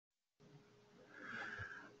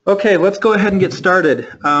Okay, let's go ahead and get started.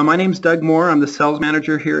 My name's Doug Moore. I'm the sales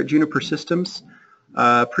manager here at Juniper Systems.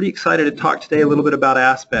 Pretty excited to talk today a little bit about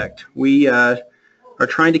Aspect. We are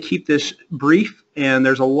trying to keep this brief, and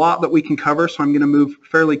there's a lot that we can cover, so I'm going to move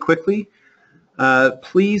fairly quickly.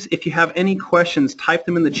 Please, if you have any questions, type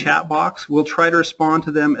them in the chat box. We'll try to respond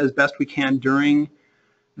to them as best we can during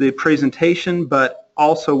the presentation, but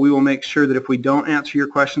also we will make sure that if we don't answer your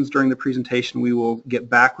questions during the presentation, we will get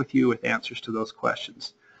back with you with answers to those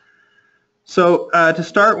questions. So to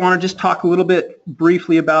start, I want to just talk a little bit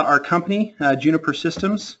briefly about our company, Juniper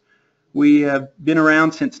Systems. We have been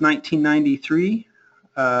around since 1993.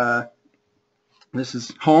 This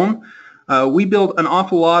is home. We build an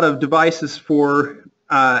awful lot of devices for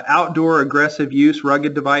outdoor aggressive use,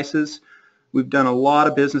 rugged devices. We've done a lot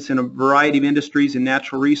of business in a variety of industries, in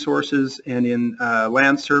natural resources and in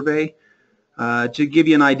land survey. To give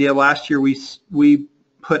you an idea, last year we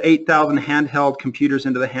put 8,000 handheld computers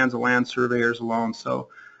into the hands of land surveyors alone. So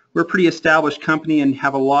we're a pretty established company and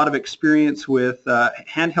have a lot of experience with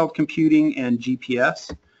handheld computing and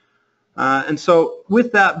GPS. And so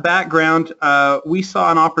with that background, we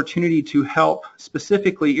saw an opportunity to help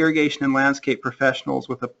specifically irrigation and landscape professionals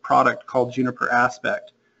with a product called Juniper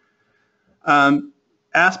Aspect.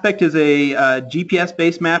 Aspect is a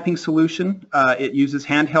GPS-based mapping solution. It uses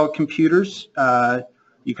handheld computers.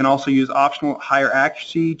 You can also use optional higher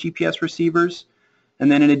accuracy GPS receivers.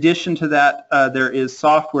 And then in addition to that, there is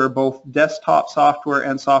software, both desktop software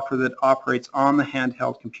and software that operates on the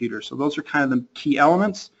handheld computer. So those are kind of the key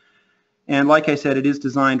elements. And like I said, it is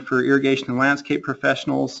designed for irrigation and landscape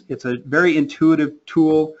professionals. It's a very intuitive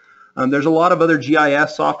tool. There's a lot of other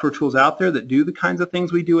GIS software tools out there that do the kinds of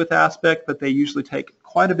things we do with Aspect, but they usually take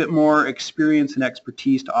quite a bit more experience and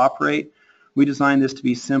expertise to operate. We designed this to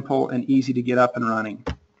be simple and easy to get up and running.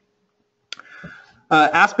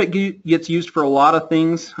 Aspect gets used for a lot of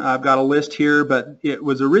things. I've got a list here, but it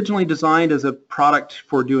was originally designed as a product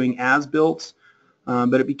for doing as-builts,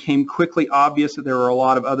 but it became quickly obvious that there were a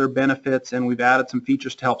lot of other benefits, and we've added some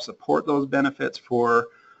features to help support those benefits for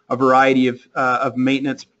a variety of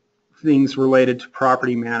maintenance things related to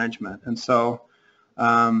property management. And so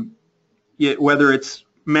whether it's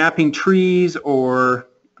mapping trees or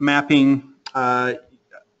mapping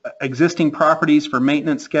existing properties for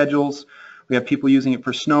maintenance schedules, we have people using it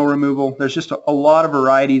for snow removal. There's just a lot of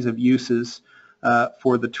varieties of uses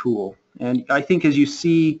for the tool. And I think as you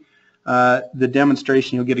see the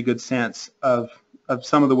demonstration, you'll get a good sense of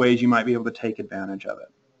some of the ways you might be able to take advantage of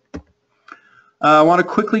it. I want to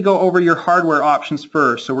quickly go over your hardware options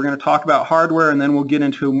first. So we're going to talk about hardware, and then we'll get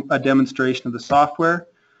into a demonstration of the software.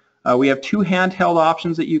 We have two handheld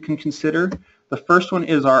options that you can consider. The first one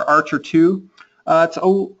is our Archer 2. It's a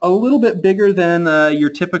little bit bigger than your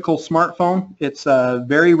typical smartphone. It's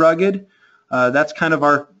very rugged. That's kind of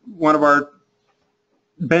one of our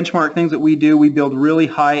benchmark things that we do. We build really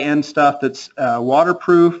high-end stuff that's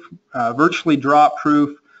waterproof, virtually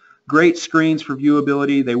drop-proof, great screens for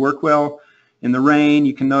viewability. They work well in the rain.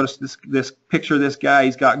 You can notice this picture of this guy.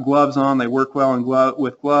 He's got gloves on. They work well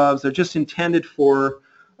with gloves. They're just intended for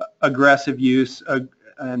aggressive use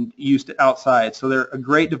and used outside. So they're a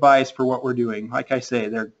great device for what we're doing. Like I say,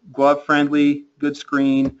 they're glove friendly, good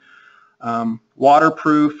screen,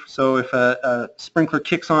 waterproof. So if a sprinkler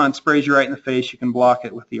kicks on and sprays you right in the face, you can block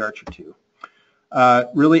it with the Archer 2.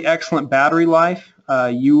 Really excellent battery life.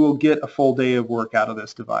 You will get a full day of work out of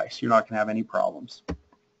this device. You're not going to have any problems.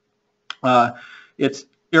 It's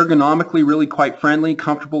ergonomically really quite friendly,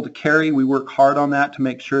 comfortable to carry. We work hard on that to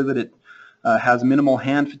make sure that it has minimal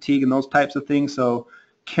hand fatigue and those types of things. So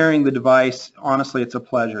carrying the device, honestly, it's a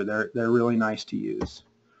pleasure. They're really nice to use.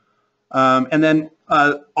 And then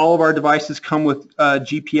all of our devices come with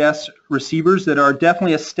GPS receivers that are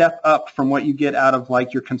definitely a step up from what you get out of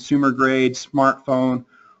like your consumer grade smartphone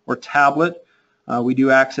or tablet. We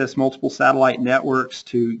do access multiple satellite networks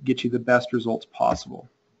to get you the best results possible.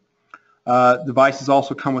 Devices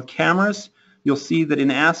also come with cameras. You'll see that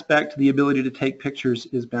in Aspect, the ability to take pictures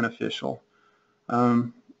is beneficial.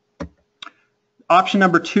 Option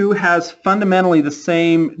number 2 has fundamentally the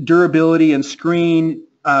same durability and screen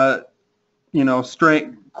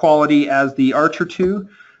strength quality as the Archer 2.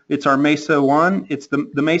 It's our Mesa 1.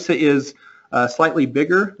 The Mesa is slightly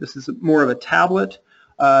bigger. This is more of a tablet.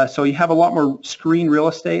 So you have a lot more screen real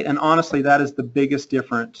estate, and honestly that is the biggest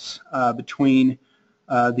difference between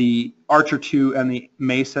the Archer 2 and the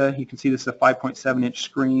Mesa. You can see this is a 5.7-inch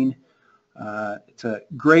screen. It's a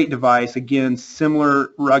great device. Again, similar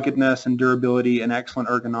ruggedness and durability and excellent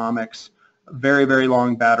ergonomics. Very, very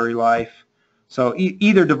long battery life. So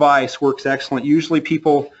either device works excellent. Usually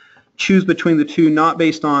people choose between the two, not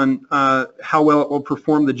based on how well it will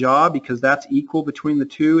perform the job, because that's equal between the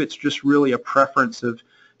two. It's just really a preference of,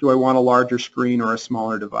 do I want a larger screen or a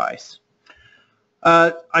smaller device?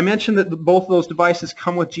 I mentioned that both of those devices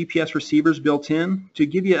come with GPS receivers built in. To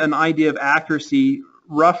give you an idea of accuracy,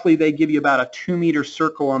 roughly they give you about a 2-meter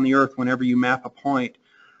circle on the earth whenever you map a point,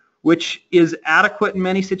 which is adequate in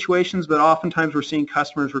many situations, but oftentimes we're seeing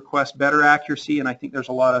customers request better accuracy, and I think there's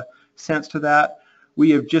a lot of sense to that.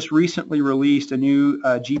 We have just recently released a new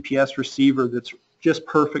GPS receiver that's just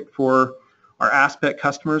perfect for our Aspect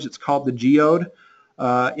customers. It's called the Geode.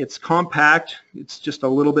 It's compact. It's just a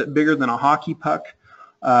little bit bigger than a hockey puck.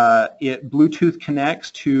 It Bluetooth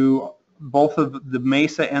connects to both of the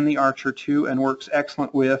Mesa and the Archer 2 and works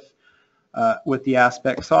excellent with the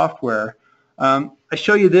Aspect software. I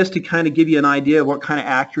show you this to kind of give you an idea of what kind of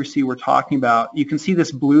accuracy we're talking about. You can see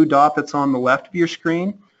this blue dot that's on the left of your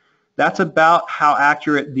screen. That's about how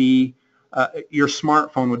accurate your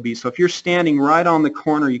smartphone would be. So if you're standing right on the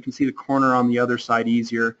corner, you can see the corner on the other side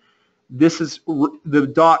easier.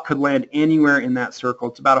 The dot could land anywhere in that circle.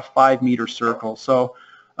 It's about a 5-meter circle. So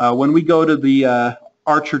when we go to the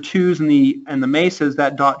Archer 2s and the Mesas,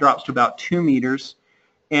 that dot drops to about 2 meters.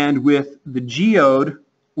 And with the Geode,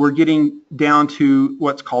 we're getting down to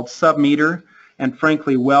what's called sub-meter, and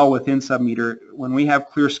frankly well within sub-meter. When we have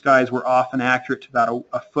clear skies, we're often accurate to about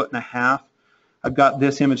a 1.5 feet. I've got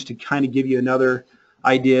this image to kind of give you another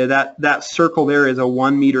idea. That circle there is a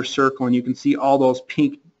 1-meter circle, and you can see all those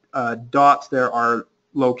pink dots there are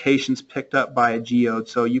locations picked up by a Geode,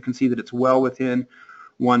 so you can see that it's well within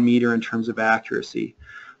 1 meter in terms of accuracy.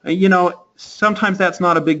 You know, sometimes that's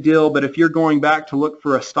not a big deal, but if you're going back to look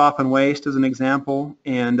for a stop and waste as an example,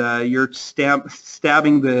 and you're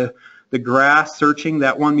stabbing the grass searching,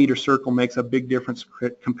 that 1-meter circle makes a big difference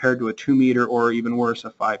compared to a 2-meter or even worse, a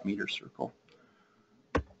 5-meter circle.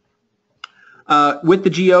 With the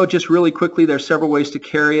Geode, just really quickly, there's several ways to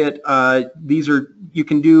carry it. You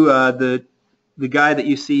can do the guy that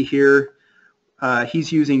you see here.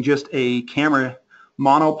 He's using just a camera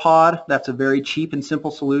monopod. That's a very cheap and simple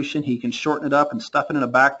solution. He can shorten it up and stuff it in a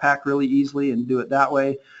backpack really easily and do it that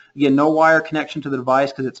way. Again, no wire connection to the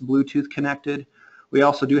device because it's Bluetooth connected. We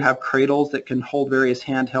also do have cradles that can hold various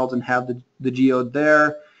handhelds and have the Geode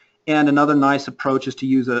there. And another nice approach is to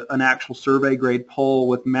use an actual survey grade pole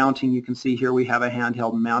with mounting. You can see here we have a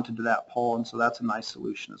handheld mounted to that pole, and so that's a nice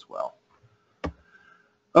solution as well.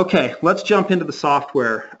 Okay, let's jump into the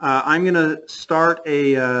software. I'm going to start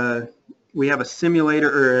we have a simulator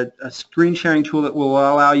or a screen sharing tool that will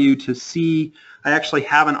allow you to see. I actually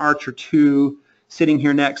have an Archer 2 sitting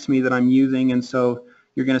here next to me that I'm using, and so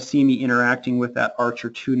you're going to see me interacting with that Archer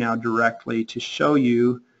 2 now directly to show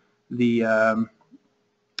you the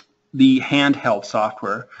handheld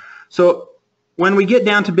software. So when we get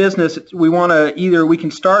down to business, we want to we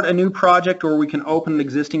can start a new project or we can open an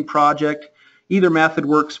existing project. Either method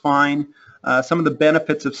works fine. Some of the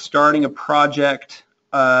benefits of starting a project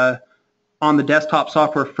on the desktop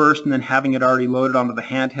software first and then having it already loaded onto the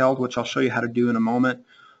handheld, which I'll show you how to do in a moment,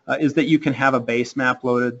 is that you can have a base map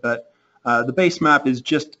loaded, but the base map is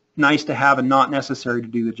just nice to have and not necessary to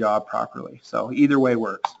do the job properly. So either way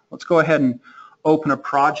works. Let's go ahead and open a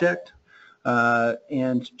project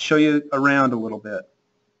and show you around a little bit.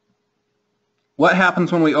 What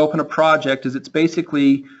happens when we open a project is it's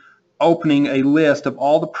basically opening a list of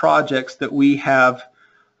all the projects that we have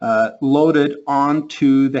loaded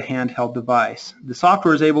onto the handheld device. The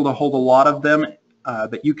software is able to hold a lot of them,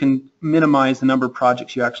 but you can minimize the number of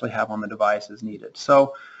projects you actually have on the device as needed.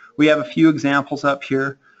 So we have a few examples up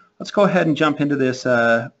here. Let's go ahead and jump into this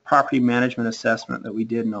property management assessment that we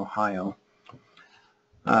did in Ohio.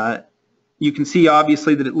 You can see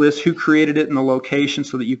obviously that it lists who created it and the location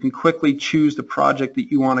so that you can quickly choose the project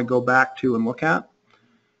that you want to go back to and look at.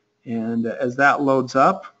 And as that loads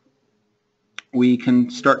up, we can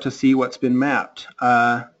start to see what's been mapped.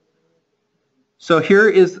 So here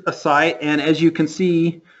is a site, and as you can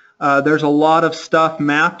see, there's a lot of stuff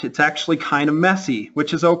mapped. It's actually kind of messy,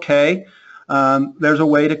 which is okay. There's a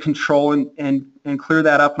way to control and clear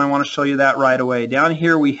that up, and I want to show you that right away. Down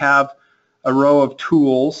here we have a row of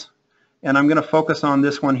tools, and I'm going to focus on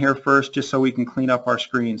this one here first just so we can clean up our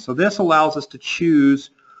screen. So this allows us to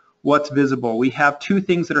choose what's visible. We have two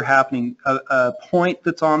things that are happening, a point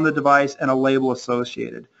that's on the device and a label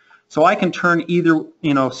associated. So I can turn either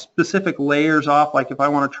specific layers off, like if I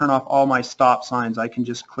want to turn off all my stop signs, I can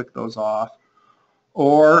just click those off.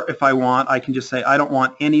 Or if I want, I can just say I don't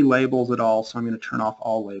want any labels at all, so I'm going to turn off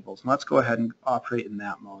all labels. And let's go ahead and operate in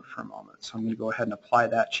that mode for a moment. So I'm going to go ahead and apply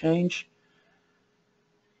that change.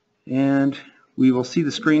 And we will see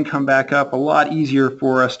the screen come back up. A lot easier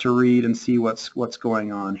for us to read and see what's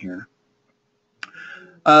going on here.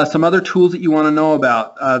 Some other tools that you want to know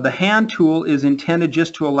about. The hand tool is intended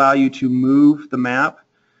just to allow you to move the map.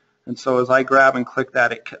 And so as I grab and click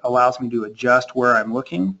that, it allows me to adjust where I'm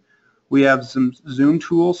looking. We have some zoom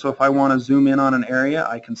tools, so if I want to zoom in on an area,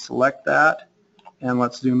 I can select that. And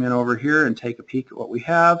let's zoom in over here and take a peek at what we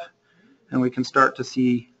have. And we can start to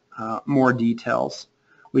see more details.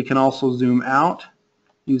 We can also zoom out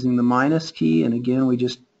using the minus key, and again we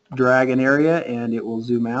just drag an area and it will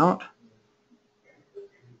zoom out.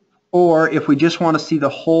 Or if we just want to see the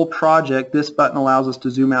whole project, this button allows us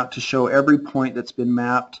to zoom out to show every point that's been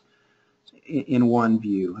mapped in one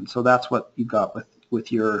view. And so that's what you got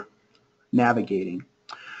with your navigating.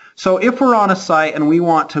 So if we're on a site and we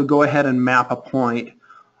want to go ahead and map a point,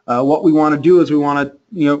 what we want to do is we want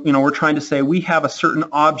to, we're trying to say we have a certain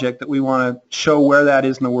object that we want to show where that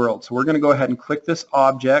is in the world. So we're going to go ahead and click this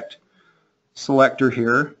object selector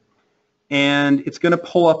here, and it's going to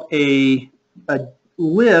pull up a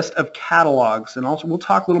list of catalogs, and also we'll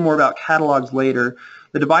talk a little more about catalogs later.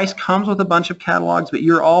 The device comes with a bunch of catalogs, but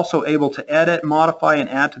you're also able to edit, modify, and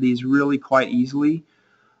add to these really quite easily.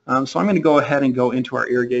 So I'm going to go ahead and go into our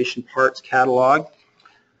irrigation parts catalog,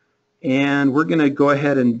 and we're going to go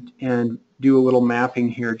ahead and do a little mapping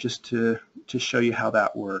here just to show you how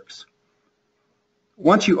that works.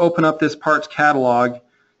 Once you open up this parts catalog,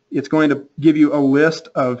 it's going to give you a list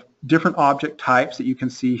of different object types that you can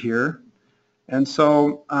see here. And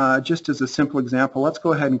so just as a simple example, let's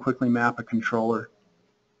go ahead and quickly map a controller.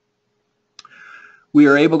 We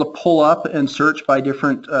are able to pull up and search by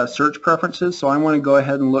different search preferences. So I want to go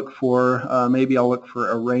ahead and look for, maybe I'll look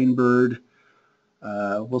for a rainbird.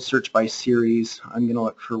 We'll search by series. I'm going to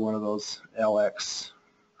look for one of those LX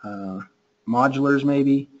modulars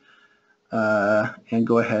maybe, and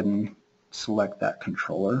go ahead and select that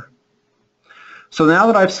controller. So now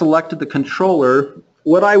that I've selected the controller,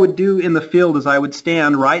 what I would do in the field is I would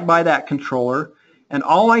stand right by that controller, and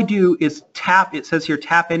all I do is tap. It says here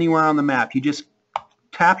tap anywhere on the map. You just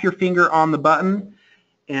tap your finger on the button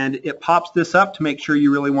and it pops this up to make sure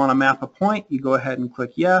you really want to map a point. You go ahead and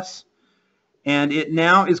click yes, and it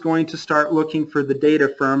now is going to start looking for the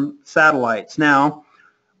data from satellites. Now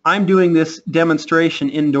I'm doing this demonstration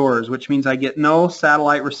indoors, which means I get no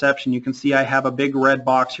satellite reception. You can see I have a big red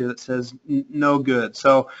box here that says no good.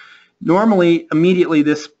 So normally, immediately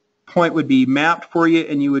this point would be mapped for you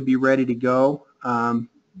and you would be ready to go.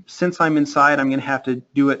 Since I'm inside, I'm going to have to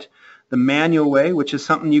do it the manual way, which is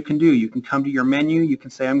something you can do. You can come to your menu, you can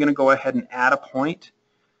say I'm going to go ahead and add a point,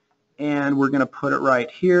 and we're going to put it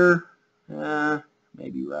right here,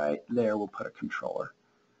 maybe right there. We'll put a controller,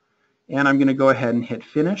 and I'm going to go ahead and hit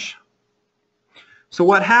finish. So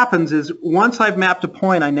what happens is once I've mapped a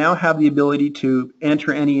point, I now have the ability to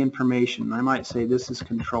enter any information. I might say this is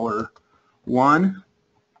controller 1,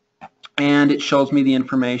 and it shows me the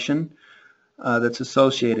information that's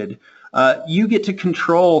associated. You get to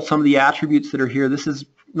control some of the attributes that are here. This is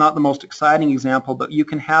not the most exciting example, but you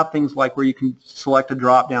can have things like where you can select a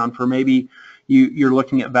drop down for maybe you're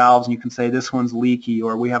looking at valves and you can say this one's leaky,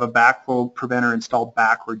 or we have a backflow preventer installed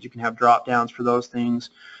backwards. You can have drop downs for those things.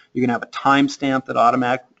 You can have a timestamp that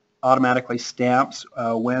automatically stamps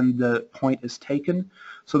when the point is taken.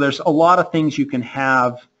 So there's a lot of things you can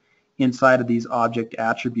have inside of these object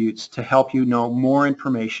attributes to help you know more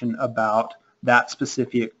information about that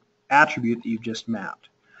specific attribute that you've just mapped.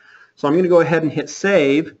 So I'm going to go ahead and hit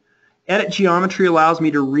save. Edit geometry allows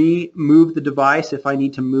me to remove the device if I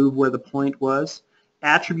need to move where the point was.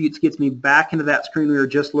 Attributes gets me back into that screen we were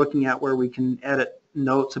just looking at where we can edit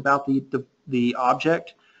notes about the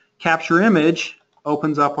object. Capture image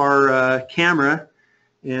opens up our camera,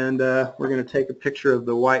 and we're going to take a picture of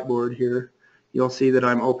the whiteboard here. You'll see that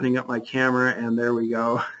I'm opening up my camera, and there we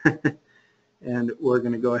go. And we're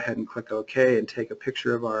going to go ahead and click OK and take a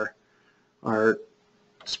picture of our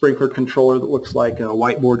sprinkler controller that looks like a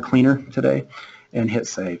whiteboard cleaner today, and hit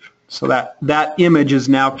save. So that image is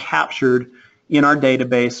now captured in our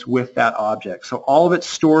database with that object. So all of it's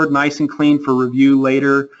stored nice and clean for review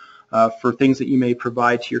later for things that you may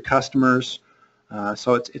provide to your customers.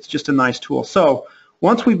 So it's just a nice tool. So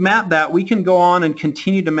once we've mapped that, we can go on and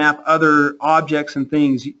continue to map other objects and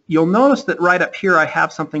things. You'll notice that right up here I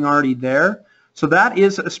have something already there. So that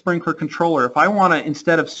is a sprinkler controller. If I want to,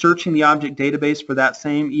 instead of searching the object database for that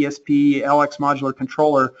same ESP LX modular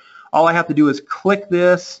controller, all I have to do is click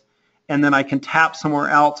this, and then I can tap somewhere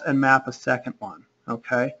else and map a second one.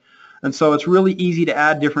 Okay? And so it's really easy to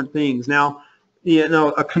add different things. Now, You know,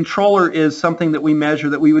 a controller is something that we measure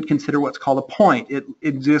that we would consider what's called a point. It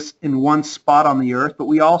exists in one spot on the earth, but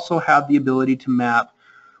we also have the ability to map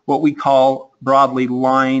what we call broadly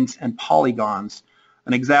lines and polygons.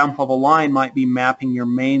 An example of a line might be mapping your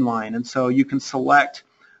main line, and so you can select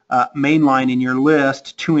main line in your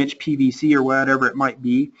list, 2-inch PVC or whatever it might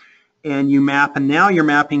be, and you map, and now your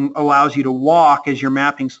mapping allows you to walk as you're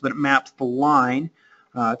mapping so that it maps the line.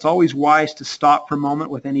 It's always wise to stop for a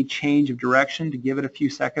moment with any change of direction, to give it a few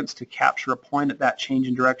seconds to capture a point at that change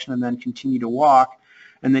in direction and then continue to walk,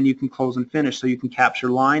 and then you can close and finish. So you can capture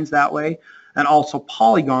lines that way, and also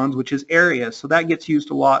polygons, which is areas. So that gets used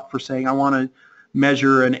a lot for saying I want to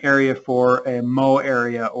measure an area for a mow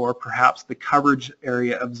area, or perhaps the coverage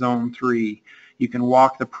area of zone 3. You can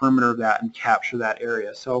walk the perimeter of that and capture that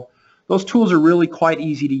area. So those tools are really quite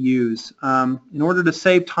easy to use. In order to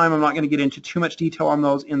save time, I'm not going to get into too much detail on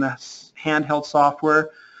those in the handheld software,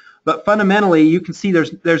 but fundamentally you can see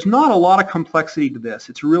there's not a lot of complexity to this.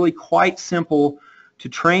 It's really quite simple to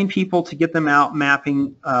train people, to get them out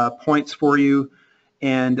mapping points for you,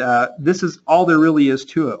 and this is all there really is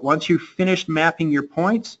to it. Once you've finished mapping your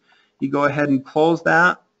points, you go ahead and close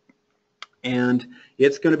that, and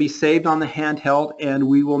it's going to be saved on the handheld, and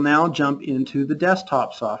we will now jump into the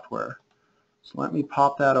desktop software. So let me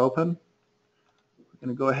pop that open. We're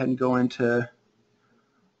going to go ahead and go into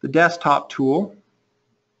the desktop tool.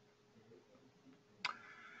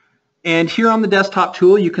 And here on the desktop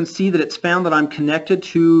tool, you can see that it's found that I'm connected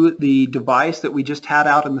to the device that we just had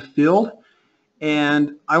out in the field.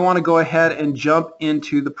 And I want to go ahead and jump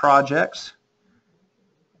into the projects.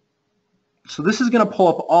 So this is going to pull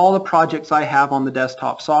up all the projects I have on the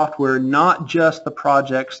desktop software, not just the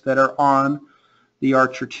projects that are on the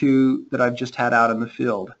Archer 2 that I've just had out in the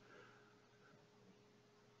field.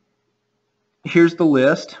 Here's the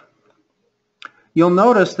list. You'll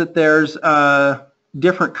notice that there's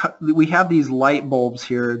we have these light bulbs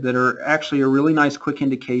here that are actually a really nice quick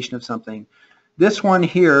indication of something. This one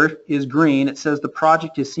here is green. It says the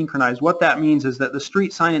project is synchronized. What that means is that the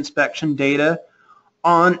street sign inspection data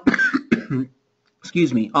on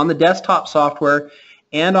excuse me, on the desktop software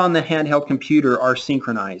and on the handheld computer are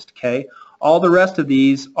synchronized. Okay, all the rest of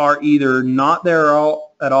these are either not there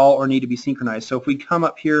at all or need to be synchronized. So if we come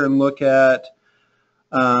up here and look at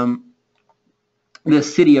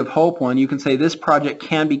this City of Hope one, you can say this project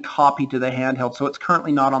can be copied to the handheld. So it's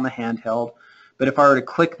currently not on the handheld, but if I were to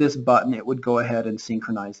click this button, it would go ahead and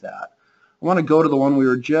synchronize that. I want to go to the one we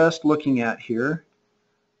were just looking at here,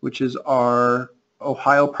 which is our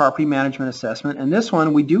Ohio Property Management Assessment. And this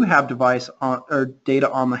one, we do have device on, or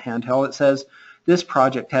data on the handheld. It says this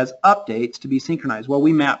project has updates to be synchronized. Well,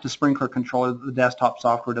 we mapped a sprinkler controller that the desktop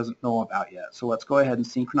software doesn't know about yet. So let's go ahead and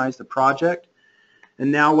synchronize the project.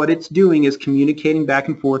 And now what it's doing is communicating back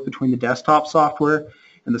and forth between the desktop software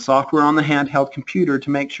and the software on the handheld computer to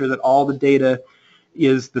make sure that all the data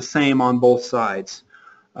is the same on both sides.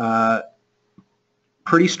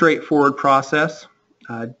 Pretty straightforward process.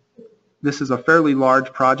 This is a fairly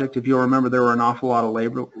large project. If you'll remember, there were an awful lot of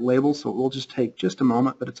labels, so it will just take just a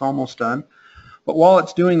moment, but it's almost done. But while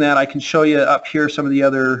it's doing that, I can show you up here some of the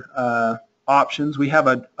other options. We have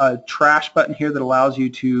a trash button here that allows you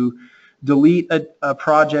to delete a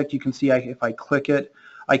project. You can see if I click it,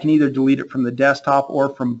 I can either delete it from the desktop or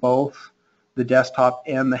from both the desktop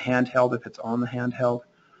and the handheld if it's on the handheld.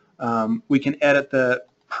 We can edit the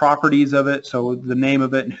properties of it, so the name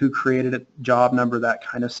of it and who created it, job number, that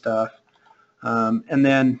kind of stuff. And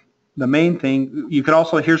then the main thing, you could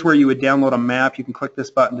also, here's where you would download a map. You can click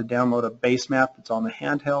this button to download a base map that's on the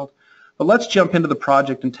handheld. But let's jump into the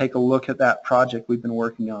project and take a look at that project we've been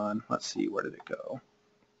working on. Let's see, where did it go?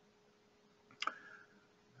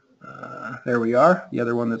 There we are, the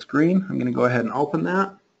other one that's green. I'm going to go ahead and open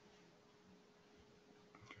that.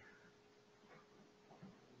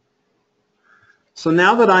 So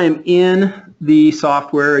now that I am in the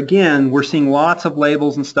software, again, we're seeing lots of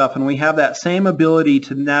labels and stuff, and we have that same ability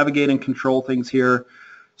to navigate and control things here.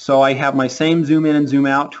 So I have my same zoom in and zoom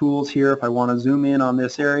out tools here. If I want to zoom in on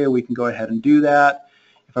this area, we can go ahead and do that.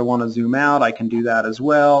 If I want to zoom out, I can do that as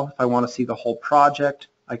well. If I want to see the whole project,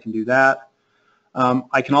 I can do that.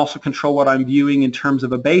 I can also control what I'm viewing in terms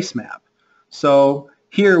of a base map. So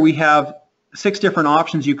here we have 6 different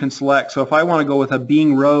options you can select. So if I want to go with a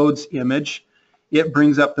Bing Roads image, it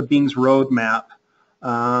brings up the Bing's road map.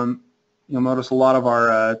 You'll notice a lot of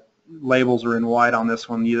our labels are in white on this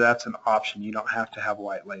one. That's an option. You don't have to have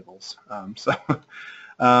white labels.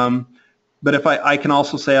 But if I can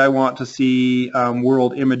also say I want to see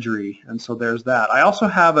world imagery, and so there's that. I also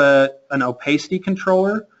have an opacity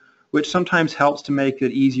controller, which sometimes helps to make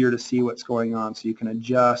it easier to see what's going on. So you can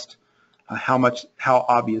adjust how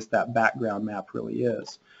obvious that background map really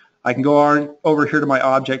is. I can go on over here to my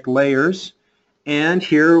object layers, and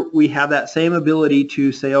here we have that same ability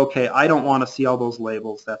to say, okay, I don't want to see all those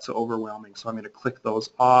labels. That's overwhelming, so I'm going to click those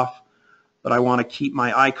off, but I want to keep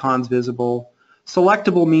my icons visible.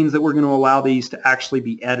 Selectable means that we're going to allow these to actually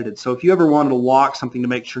be edited. So if you ever wanted to lock something to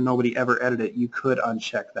make sure nobody ever edited it, you could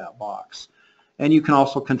uncheck that box. And you can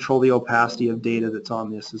also control the opacity of data that's on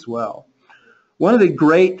this as well. One of the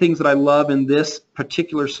great things that I love in this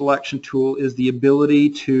particular selection tool is the ability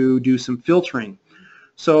to do some filtering.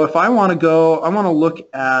 So if I want to look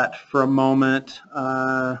at, for a moment,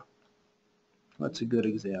 what's a good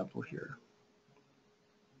example here?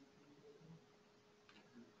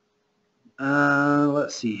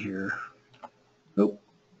 Let's see here. Oh,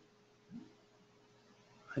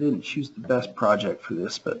 I didn't choose the best project for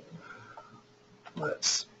this, but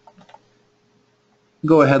let's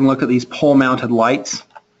go ahead and look at these pole-mounted lights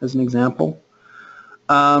as an example.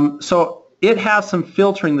 So it has some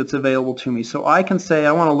filtering that's available to me. So I can say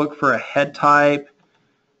I want to look for a head type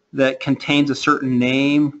that contains a certain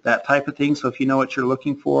name, that type of thing. So if you know what you're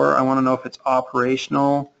looking for, I want to know if it's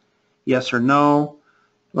operational, yes or no.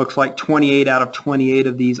 Looks like 28 out of 28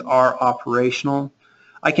 of these are operational.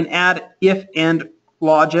 I can add if-and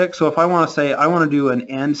logic. So if I want to say I want to do an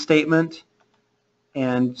and statement,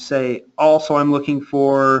 and say also I'm looking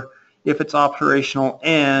for if it's operational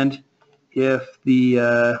and if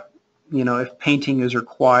the if painting is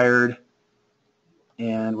required,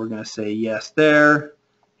 and we're going to say yes there,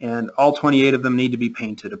 and all 28 of them need to be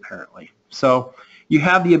painted apparently. So you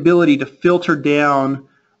have the ability to filter down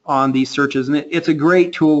on these searches, and it's a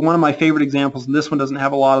great tool. One of my favorite examples, and this one doesn't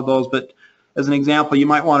have a lot of those, but as an example, you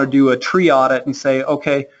might want to do a tree audit and say,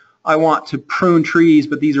 okay, I want to prune trees,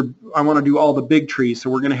 but I want to do all the big trees. So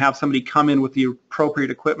we're going to have somebody come in with the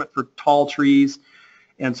appropriate equipment for tall trees.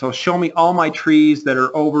 And so show me all my trees that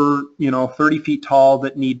are over 30 feet tall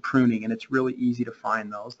that need pruning. And it's really easy to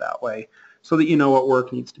find those that way so that you know what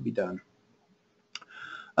work needs to be done.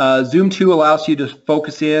 Zoom to allows you to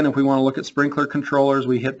focus in. If we want to look at sprinkler controllers,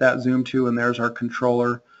 we hit that zoom to, and there's our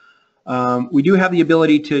controller. We do have the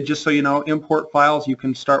ability to, just so you know, import files. You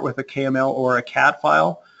can start with a KML or a CAD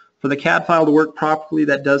file. For the CAD file to work properly,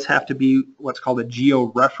 that does have to be what's called a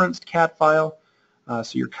geo-referenced CAD file.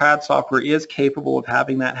 So your CAD software is capable of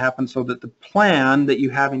having that happen so that the plan that you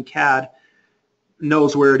have in CAD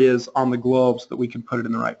knows where it is on the globe so that we can put it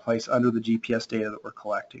in the right place under the GPS data that we're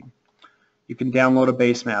collecting. You can download a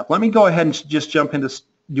base map. Let me go ahead and just jump into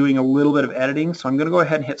doing a little bit of editing. So I'm going to go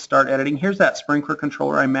ahead and hit Start Editing. Here's that sprinkler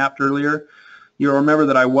controller I mapped earlier. You'll remember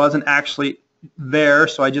that I wasn't actually there,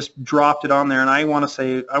 so I just dropped it on there, and I want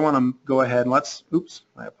to go ahead and oops,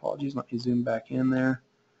 my apologies, let me zoom back in there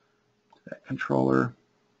to that controller.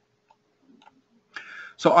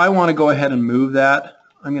 So I want to go ahead and move that.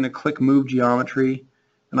 I'm going to click Move Geometry,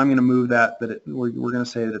 and I'm going to move that, we're going to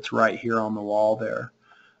say that it's right here on the wall there.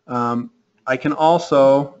 I can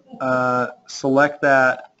also select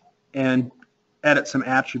that and edit some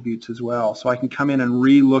attributes as well. So I can come in and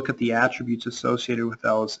re-look at the attributes associated with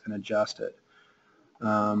those and adjust it.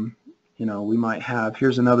 We might have,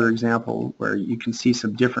 here's another example where you can see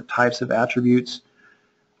some different types of attributes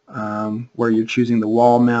where you're choosing the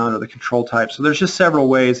wall mount or the control type. So there's just several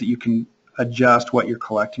ways that you can adjust what you're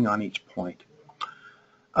collecting on each point.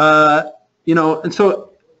 And so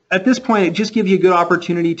at this point, it just gives you a good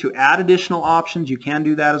opportunity to add additional options. You can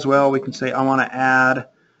do that as well. We can say, I want to add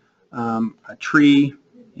a tree,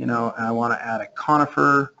 and I want to add a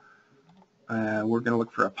conifer. We're going to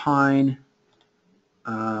look for a pine,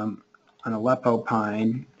 an Aleppo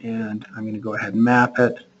pine, and I'm going to go ahead and map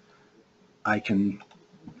it. I can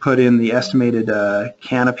put in the estimated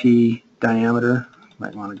canopy diameter.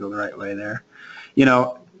 Might want to go the right way there.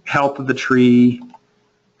 Health of the tree,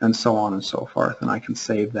 and so on and so forth, and I can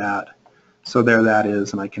save that. So there that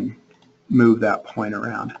is, and I can move that point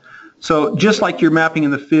around. So just like you're mapping in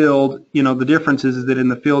the field, the difference is that in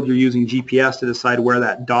the field you're using GPS to decide where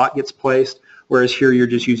that dot gets placed, whereas here you're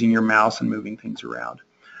just using your mouse and moving things around.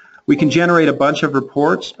 We can generate a bunch of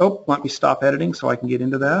reports. Oh, let me stop editing so I can get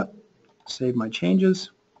into that. Save my changes,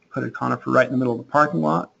 put a conifer right in the middle of the parking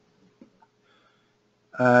lot,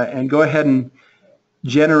 and go ahead and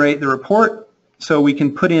generate the report. So we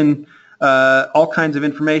can put in all kinds of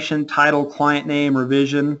information, title, client name,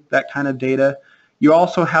 revision, that kind of data. You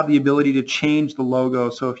also have the ability to change the logo.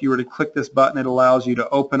 So if you were to click this button, it allows you to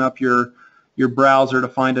open up your browser to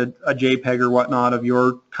find a JPEG or whatnot of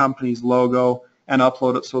your company's logo and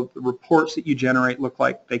upload it so the reports that you generate look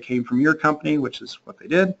like they came from your company, which is what they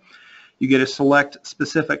did. You get to select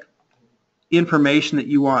specific information that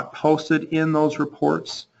you want posted in those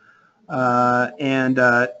reports. and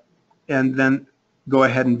then go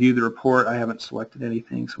ahead and view the report. I haven't selected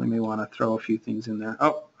anything, so we may want to throw a few things in there.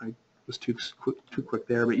 Oh, I was too quick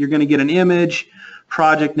there, but you're going to get an image,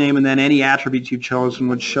 project name, and then any attributes you've chosen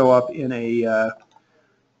would show up in a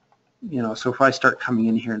so if I start coming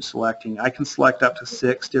in here and selecting, I can select up to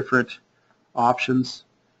 6 different options,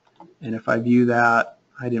 and if I view that,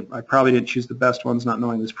 I probably didn't choose the best ones not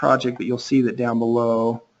knowing this project, but you'll see that down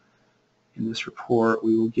below in this report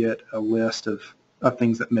we will get a list of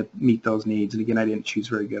things that meet those needs. And again, I didn't choose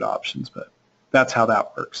very good options, but that's how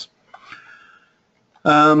that works.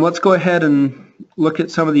 Let's go ahead and look at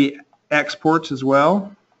some of the exports as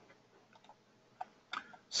well.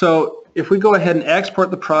 So if we go ahead and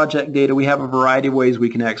export the project data, we have a variety of ways we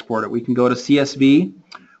can export it. We can go to CSV, we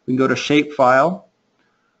can go to shapefile,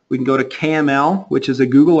 we can go to KML, which is a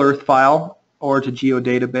Google Earth file, or to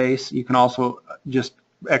geodatabase. You can also just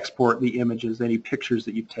export the images, any pictures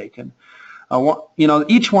that you've taken.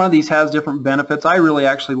 Each one of these has different benefits. I really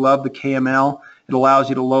actually love the KML. It allows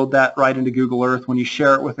you to load that right into Google Earth. When you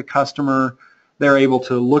share it with a customer, they're able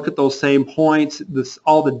to look at those same points.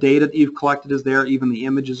 All the data that you've collected is there, even the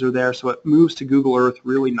images are there, so it moves to Google Earth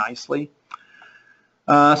really nicely.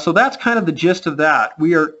 So that's kind of the gist of that.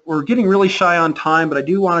 We're getting really shy on time, but I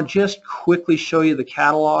do want to just quickly show you the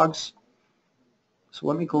catalogs. So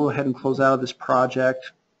let me go ahead and close out of this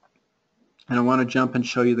project, and I want to jump and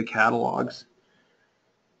show you the catalogs.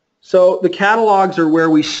 So the catalogs are where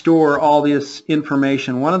we store all this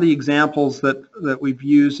information. One of the examples that we've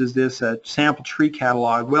used is this sample tree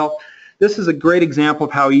catalog. Well, this is a great example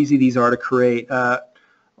of how easy these are to create.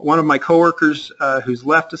 One of my coworkers who's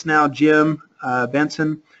left us now, Jim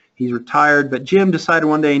Benson, he's retired, but Jim decided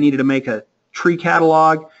one day he needed to make a tree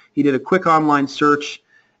catalog. He did a quick online search,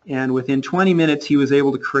 and within 20 minutes he was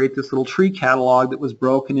able to create this little tree catalog that was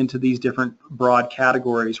broken into these different broad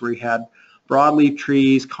categories where he had broadleaf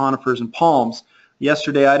trees, conifers, and palms.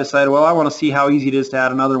 Yesterday I decided, well, I want to see how easy it is to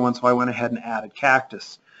add another one, so I went ahead and added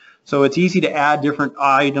cactus. So it's easy to add different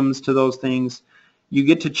items to those things. You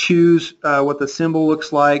get to choose what the symbol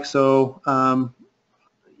looks like, so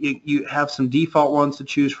you have some default ones to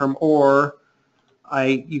choose from, or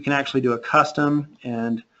you can actually do a custom,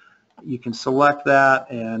 and you can select that,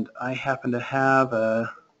 and I happen to have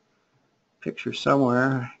a picture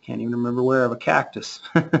somewhere, I can't even remember where, of a cactus.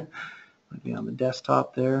 Might be on the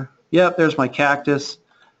desktop there. Yep, there's my cactus.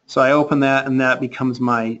 So I open that, and that becomes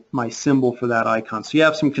my symbol for that icon. So you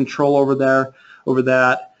have some control over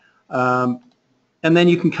that. And then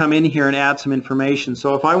you can come in here and add some information.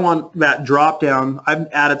 So if I want that drop down, I've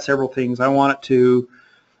added several things. I want it to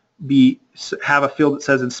have a field that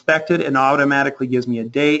says inspected and automatically gives me a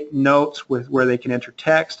date, notes where they can enter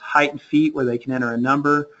text, height and feet where they can enter a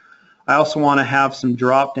number. I also want to have some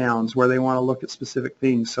drop downs where they want to look at specific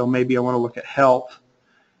things. So maybe I want to look at health,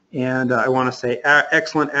 and I want to say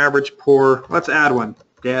excellent, average, poor. Let's add one,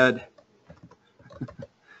 dead.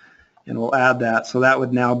 And we'll add that. So that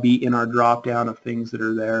would now be in our drop down of things that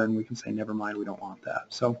are there, and we can say never mind, we don't want that.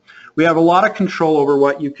 So we have a lot of control over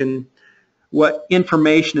what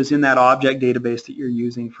information is in that object database that you're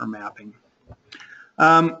using for mapping.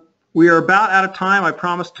 We are about out of time. I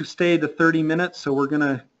promised to stay to 30 minutes, so we're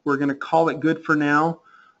going to call it good for now.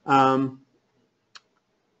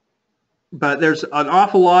 But there's an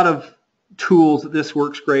awful lot of tools that this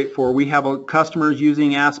works great for. We have customers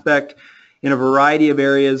using Aspect in a variety of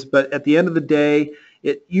areas, but at the end of the day,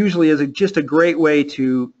 it usually is just a great way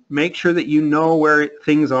to make sure that you know where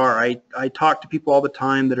things are. I talk to people all the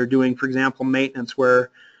time that are doing, for example, maintenance, where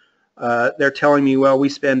they're telling me, well, we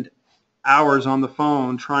spend hours on the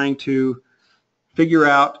phone trying to figure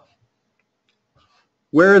out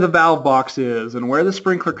where the valve box is and where the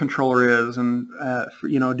sprinkler controller is, and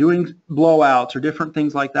doing blowouts or different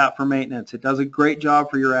things like that for maintenance. It does a great job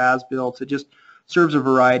for your as-built. It just serves a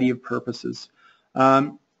variety of purposes.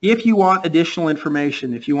 If you want additional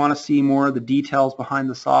information, if you want to see more of the details behind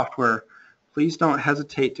the software, please don't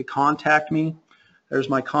hesitate to contact me. There's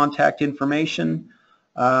my contact information.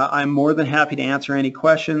 I'm more than happy to answer any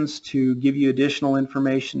questions, to give you additional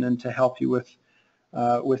information, and to help you with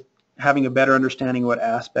having a better understanding of what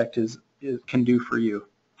Aspect can do for you.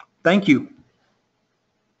 Thank you.